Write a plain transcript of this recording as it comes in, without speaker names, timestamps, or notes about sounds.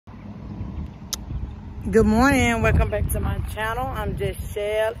Good morning, welcome back to my channel. I'm just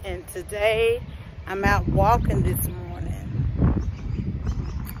Shell, and today I'm out walking this morning.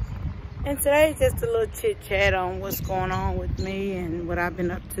 And today just a little chit chat on what's going on with me and what I've been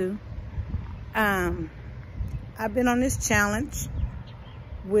up to. I've been on this challenge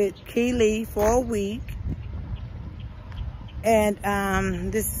with Keely for a week,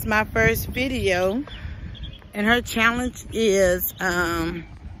 and this is my first video, and her challenge is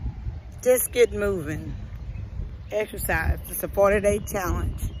just get moving, exercise. It's a 40-day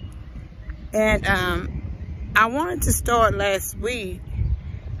challenge. And I wanted to start last week,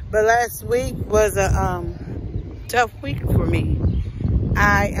 but last week was a tough week for me.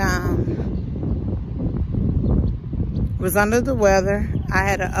 I was under the weather. I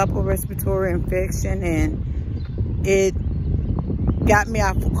had an upper respiratory infection, and it got me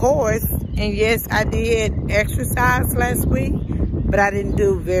off the course. And yes, I did exercise last week, but I didn't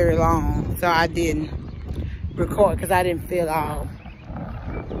do very long, so I didn't record because I didn't feel all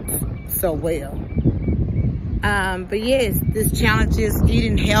so well. But yes, this challenge is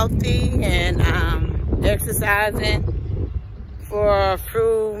eating healthy and exercising for a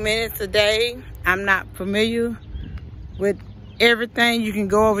few minutes a day. I'm not familiar with everything. You can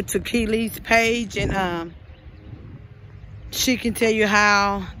go over to Keely's page, and she can tell you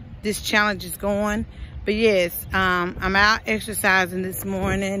how this challenge is going. But yes, I'm out exercising this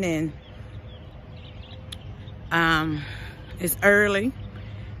morning, and it's early.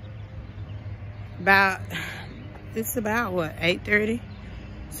 It's about what, 8:30?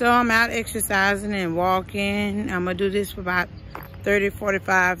 So I'm out exercising and walking. I'm gonna do this for about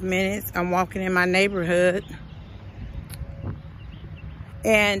 30-45 minutes. I'm walking in my neighborhood,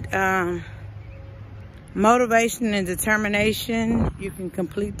 and motivation and determination, you can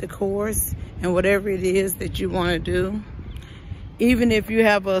complete the course and whatever it is that you want to do. Even if you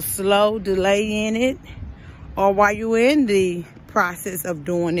have a slow delay in it, or while you're in the process of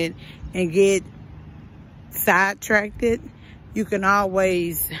doing it and get sidetracked, you can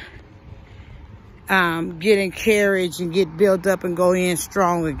always get encouraged and get built up and go in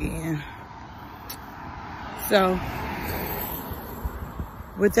strong again. So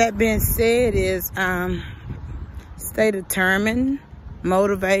with that being said, is stay determined,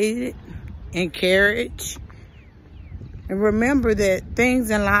 motivated, encouraged, and remember that things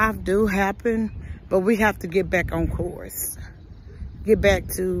in life do happen, but we have to get back on course, get back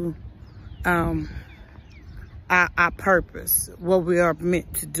to our purpose, what we are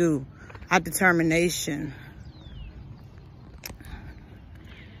meant to do, our determination.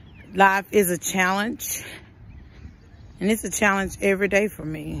 Life is a challenge. And it's a challenge every day for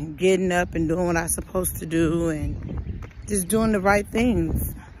me, getting up and doing what I'm supposed to do and just doing the right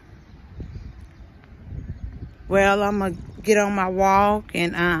things. Well, I'm going to get on my walk,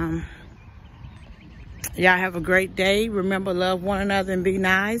 and y'all have a great day. Remember, love one another and be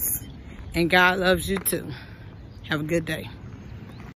nice. And God loves you too. Have a good day.